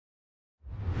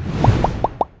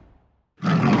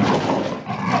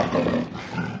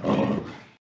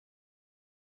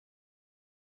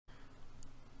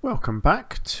Welcome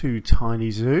back to Tiny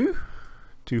Zoo.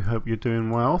 Do hope you're doing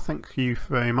well. Thank you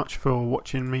very much for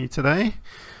watching me today.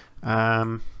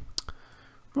 Right,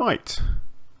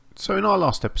 so in our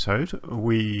last episode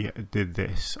we did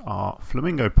our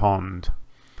flamingo pond,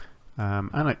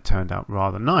 and it turned out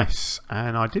rather nice,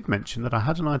 and I did mention that I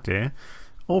had an idea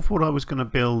of what I was going to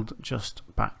build just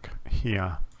back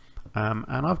here, and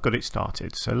I've got it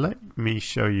started, so let me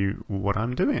show you what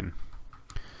I'm doing.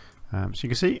 So you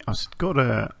can see I've got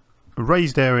a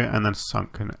raised area and then a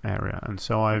sunken area, and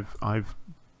so I've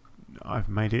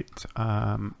made it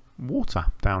water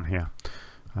down here.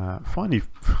 Finally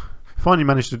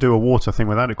managed to do a water thing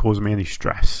without it causing me any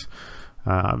stress.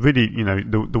 Really, you know,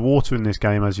 the water in this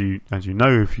game, as you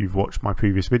know if you've watched my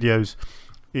previous videos,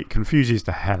 it confuses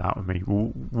the hell out of me.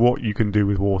 What you can do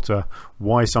with water,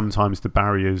 why sometimes the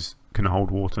barriers can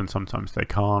hold water and sometimes they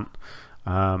can't.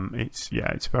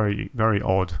 It's very, very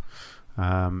odd.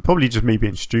 Probably just me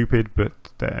being stupid, but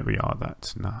there we are.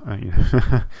 That's not, you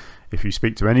know, if you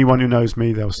speak to anyone who knows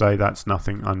me, they'll say that's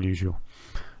nothing unusual.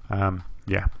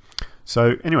 Yeah.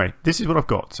 So anyway, this is what I've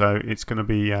got. So it's going to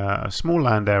be a small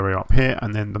land area up here,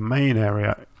 and then the main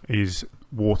area is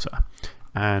water.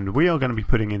 And we are going to be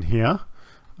putting in here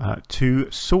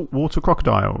 2 saltwater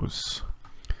crocodiles.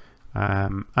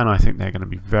 And I think they're going to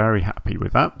be very happy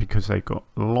with that, because they've got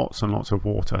lots and lots of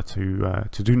water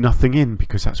to do nothing in,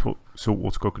 because that's what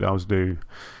saltwater crocodiles do.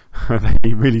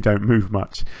 They really don't move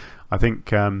much. I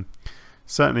think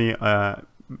certainly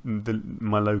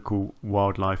my local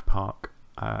wildlife park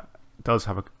does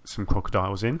have some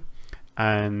crocodiles in,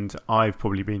 and I've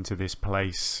probably been to this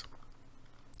place,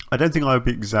 I don't think I would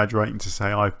be exaggerating to say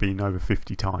I've been over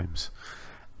 50 times,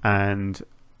 and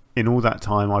in all that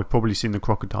time I've probably seen the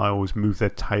crocodiles move their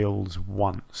tails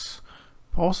once.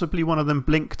 Possibly one of them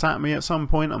blinked at me at some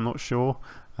point, I'm not sure,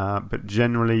 but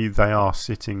generally they are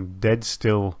sitting dead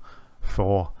still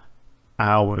for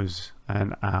hours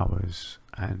and hours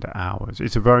and hours.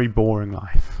 It's a very boring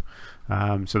life.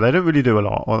 So they don't really do a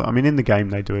lot. I mean, in the game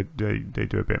they do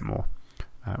a bit more,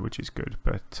 which is good,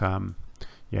 but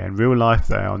yeah, in real life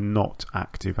they are not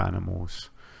active animals.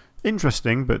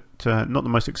 Interesting, but not the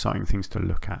most exciting things to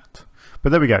look at.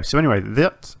 But there we go. So anyway,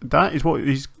 that is what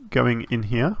is going in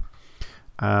here.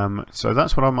 So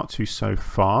that's what I'm up to so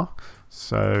far.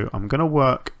 So I'm going to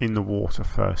work in the water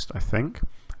first, I think.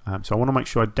 So I want to make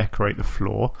sure I decorate the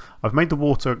floor. I've made the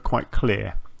water quite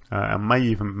clear. I may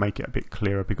even make it a bit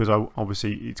clearer, because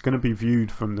obviously it's going to be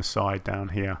viewed from the side down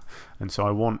here, and so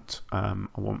I want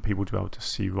people to be able to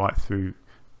see right through,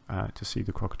 to see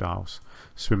the crocodiles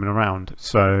swimming around.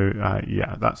 So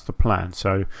yeah, that's the plan.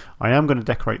 So I am going to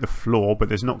decorate the floor, but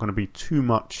there's not going to be too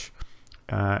much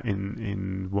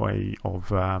in way of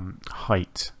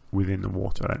height within the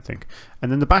water, I don't think. And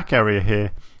then the back area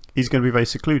here is going to be very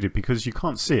secluded, because you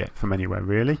can't see it from anywhere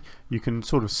really. You can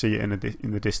sort of see it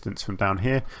in the distance from down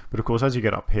here, but of course as you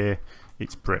get up here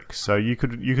it's bricks, so you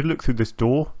could look through this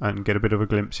door and get a bit of a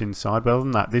glimpse inside. But other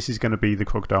than that, this is going to be the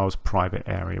crocodiles' private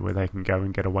area where they can go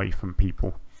and get away from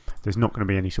people. There's not going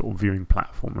to be any sort of viewing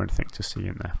platform or anything to see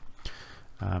in there.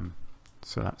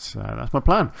 So that's my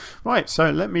plan. Right, so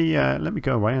let me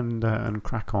go away and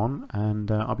crack on,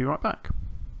 and I'll be right back.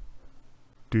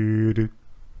 For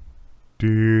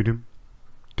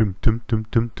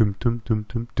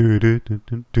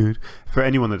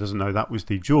anyone that doesn't know, that was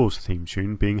the Jaws theme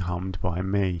tune being hummed by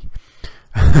me.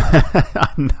 I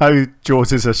know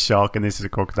Jaws is a shark and this is a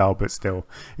crocodile, but still,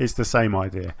 it's the same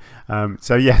idea.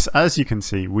 So yes, as you can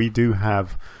see, we do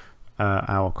have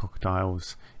our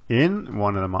crocodiles in.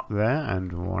 One of them up there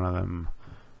and one of them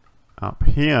up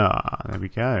here. There we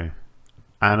go.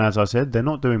 And as I said, they're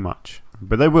not doing much,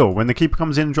 but they will. When the keeper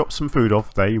comes in and drops some food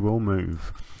off, they will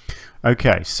move.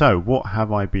 Okay, so what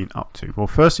have I been up to? Well,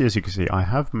 firstly, as you can see, I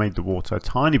have made the water a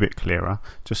tiny bit clearer,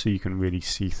 just so you can really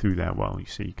see through there well. You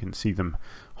see, you can see them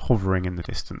hovering in the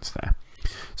distance there.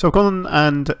 So I've gone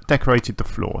and decorated the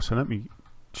floor. So let me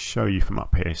show you from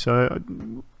up here. So I've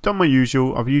done my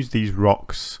usual. I've used these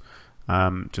rocks,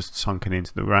 just sunken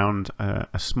into the ground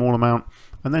a small amount,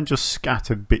 and then just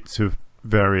scattered bits of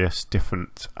various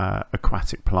different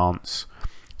aquatic plants,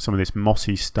 some of this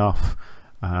mossy stuff.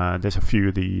 There's a few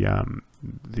of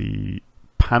the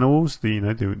panels,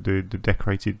 the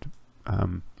decorated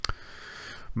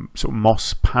sort of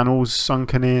moss panels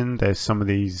sunken in. There's some of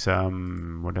these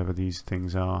whatever these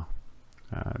things are.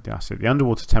 The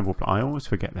underwater temple plant. I always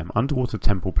forget them. Underwater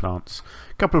temple plants.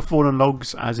 A couple of fallen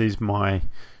logs, as is my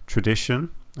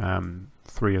tradition.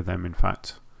 3 of them, in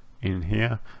fact, in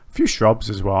here. A few shrubs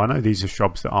as well. I know these are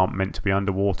shrubs that aren't meant to be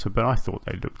underwater, but I thought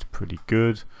they looked pretty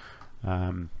good.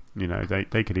 You know,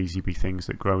 they could easily be things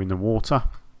that grow in the water.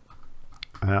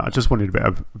 I just wanted a bit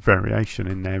of variation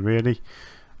in there really.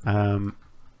 And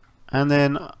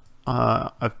then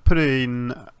I've put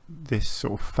in this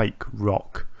sort of fake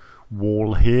rock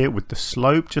wall here with the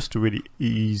slope just to really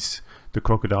ease the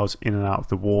crocodiles in and out of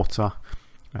the water.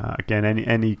 Again,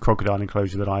 any crocodile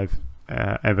enclosure that I've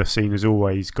ever seen has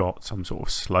always got some sort of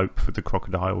slope for the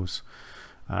crocodiles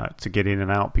to get in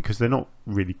and out, because they're not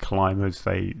really climbers.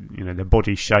 They, their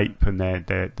body shape and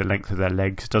the length of their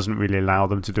legs doesn't really allow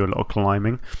them to do a lot of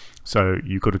climbing. So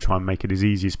you've got to try and make it as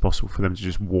easy as possible for them to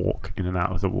just walk in and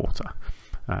out of the water.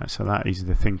 So that is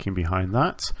the thinking behind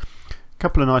that. A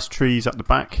couple of nice trees at the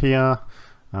back here.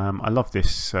 I love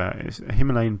this. It's a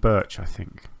Himalayan birch, I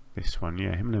think. This one,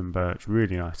 yeah, Himalayan birch,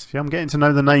 really nice. See, I'm getting to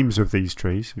know the names of these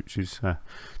trees, which is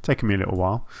taking me a little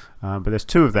while. But there's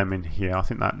two of them in here. I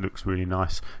think that looks really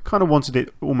nice. Kind of wanted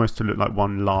it almost to look like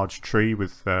one large tree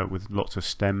with lots of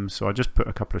stems. So I just put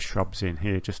a couple of shrubs in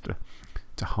here just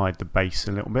to hide the base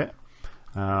a little bit.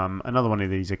 Another one of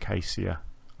these acacia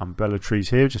umbrella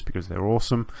trees here, just because they're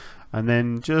awesome. And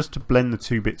then just to blend the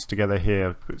two bits together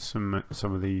here, put some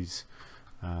of these.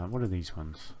 What are these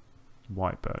ones?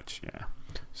 White birch, yeah.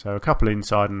 So a couple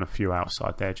inside and a few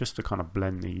outside there, just to kind of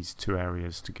blend these two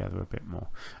areas together a bit more.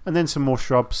 And then some more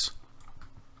shrubs.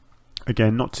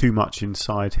 Again, not too much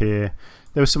inside here.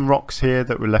 There were some rocks here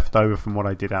that were left over from what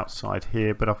I did outside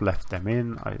here, but I've left them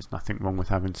in. There's nothing wrong with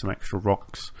having some extra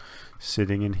rocks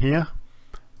sitting in here.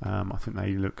 I think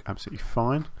they look absolutely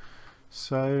fine.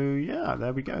 So yeah,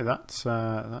 there we go. That's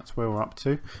where we're up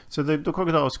to. So the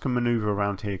crocodiles can maneuver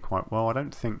around here quite well. I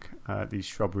don't think these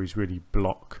shrubberies really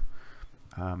block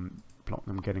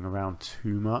them getting around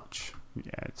too much.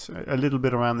 Yeah, it's a little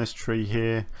bit around this tree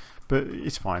here, but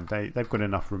it's fine. They've got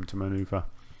enough room to maneuver.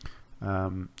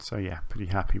 So yeah, pretty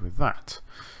happy with that.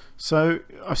 So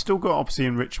I've still got obviously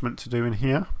enrichment to do in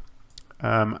here,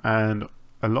 and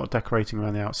a lot of decorating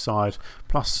around the outside,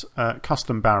 plus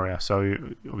custom barrier. So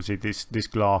obviously this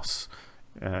glass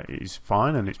is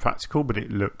fine and it's practical, but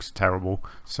it looks terrible.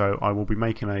 So I will be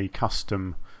making a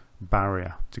custom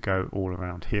barrier to go all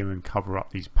around here and cover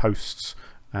up these posts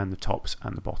and the tops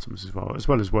and the bottoms as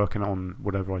well as working on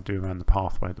whatever I do around the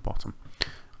pathway at the bottom.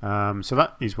 So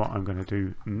that is what I'm going to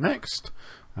do next.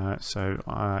 So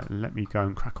let me go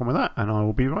and crack on with that, and I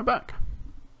will be right back.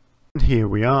 And here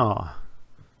we are.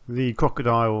 The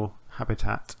crocodile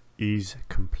habitat is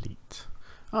complete.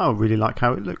 I really like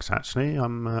how it looks, actually.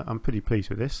 I'm pretty pleased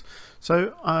with this.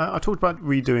 So I talked about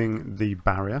redoing the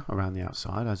barrier around the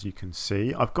outside. As you can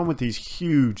see, I've gone with these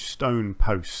huge stone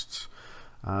posts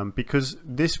because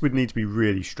this would need to be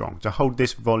really strong to hold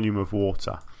this volume of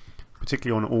water,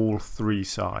 particularly on all three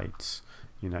sides.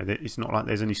 It's not like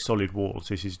there's any solid walls.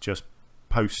 This is just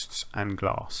posts and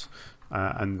glass.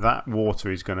 And that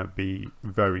water is going to be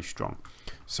very strong.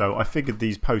 So I figured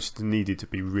these posts needed to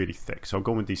be really thick. So I've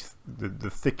gone with the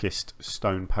thickest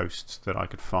stone posts that I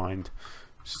could find.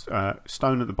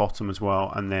 Stone at the bottom as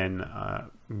well, and then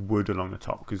wood along the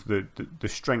top, because the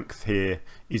strength here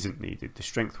isn't needed. The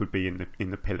strength would be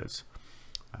in the pillars,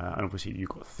 and obviously you've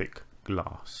got thick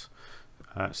glass.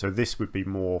 So this would be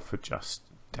more for just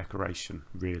decoration,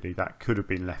 really. That could have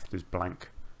been left as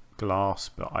blank glass,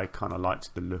 but I kind of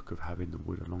liked the look of having the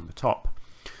wood along the top.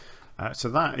 So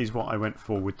that is what I went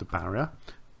for with the barrier.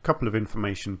 A couple of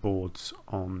information boards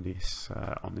on this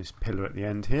pillar at the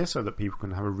end here, so that people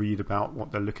can have a read about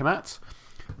what they're looking at.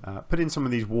 Put in some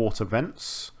of these water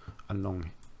vents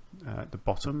along the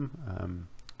bottom,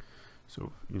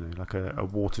 sort of like a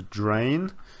water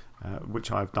drain,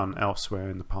 which I've done elsewhere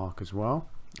in the park as well,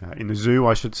 in the zoo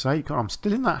I should say. God, I'm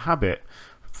still in that habit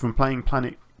from playing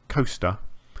Planet Coaster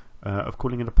of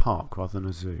calling it a park rather than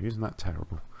a zoo. Isn't that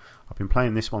terrible? I've been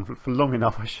playing this one for long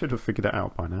enough. I should have figured it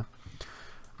out by now.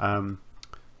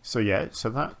 So yeah, so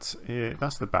that's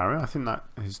the barrier. I think that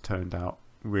has turned out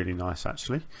really nice,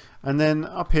 actually. And then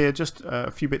up here, just a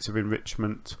few bits of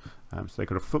enrichment. So they've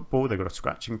got a football, they've got a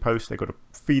scratching post, they've got a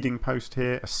feeding post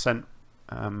here, a scent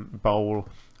bowl,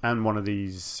 and one of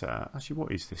these. Actually,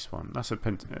 what is this one? That's a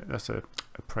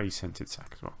prey scented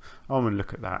sack as well. Oh, and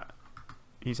look at that.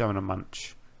 He's having a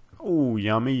munch. Oh,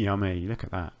 yummy, yummy. Look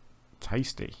at that.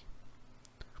 Tasty.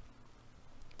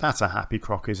 That's a happy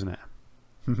croc, isn't it?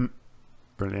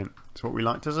 Brilliant. It's what we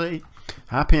like to see.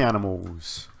 Happy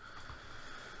animals.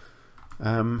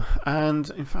 And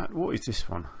in fact, what is this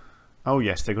one? Oh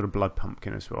yes, they've got a blood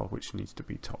pumpkin as well, which needs to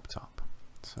be topped up.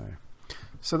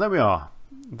 So there we are.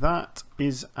 That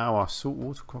is our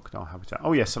saltwater crocodile habitat.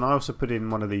 Oh yes, and I also put in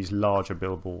one of these larger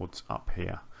billboards up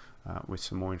here with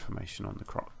some more information on the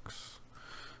crocs.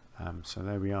 So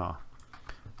there we are.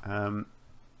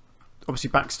 Obviously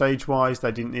backstage wise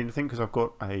they didn't need anything because I've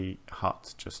got a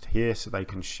hut just here, so they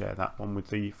can share that one with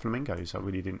the flamingos. I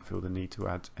really didn't feel the need to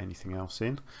add anything else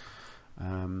in.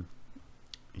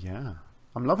 Yeah,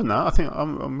 I'm loving that. I think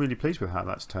I'm really pleased with how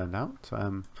that's turned out.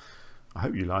 I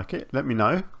hope you like it. Let me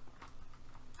know.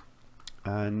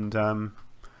 And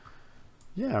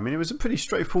yeah, I mean, it was a pretty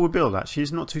straightforward build actually.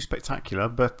 It's not too spectacular,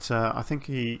 but I think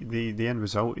the end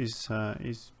result is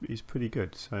pretty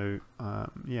good. So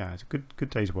yeah, it's a good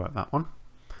day's work, that one.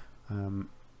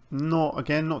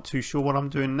 Not too sure what I'm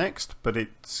doing next, but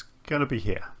it's gonna be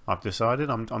here. I've decided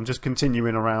I'm just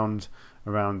continuing around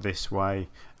this way,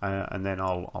 and then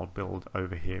I'll build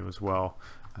over here as well.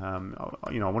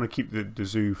 You know, I want to keep the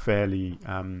zoo fairly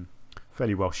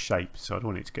well shaped, so I don't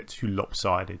want it to get too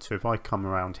lopsided. So if I come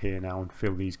around here now and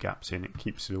fill these gaps in, it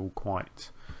keeps it all quite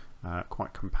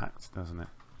compact, doesn't it?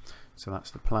 So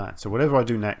that's the plan. So whatever I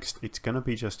do next, it's going to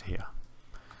be just here.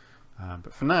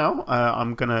 But for now,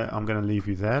 I'm gonna leave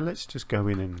you there. Let's just go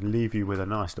in and leave you with a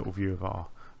nice little view of our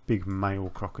big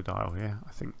male crocodile here.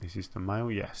 I think this is the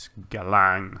male. Yes,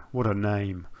 Galang. What a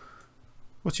name.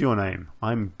 What's your name?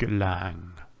 I'm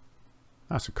Galang.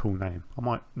 That's a cool name. I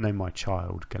might name my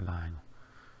child Galang.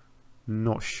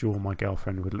 Not sure my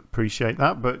girlfriend would appreciate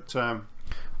that, but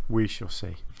we shall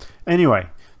see. Anyway,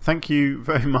 thank you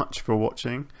very much for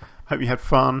watching. Hope you had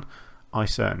fun. I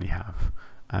certainly have.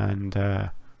 And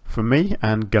from me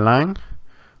and Galang,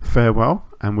 farewell,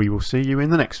 and we will see you in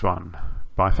the next one.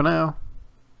 Bye for now.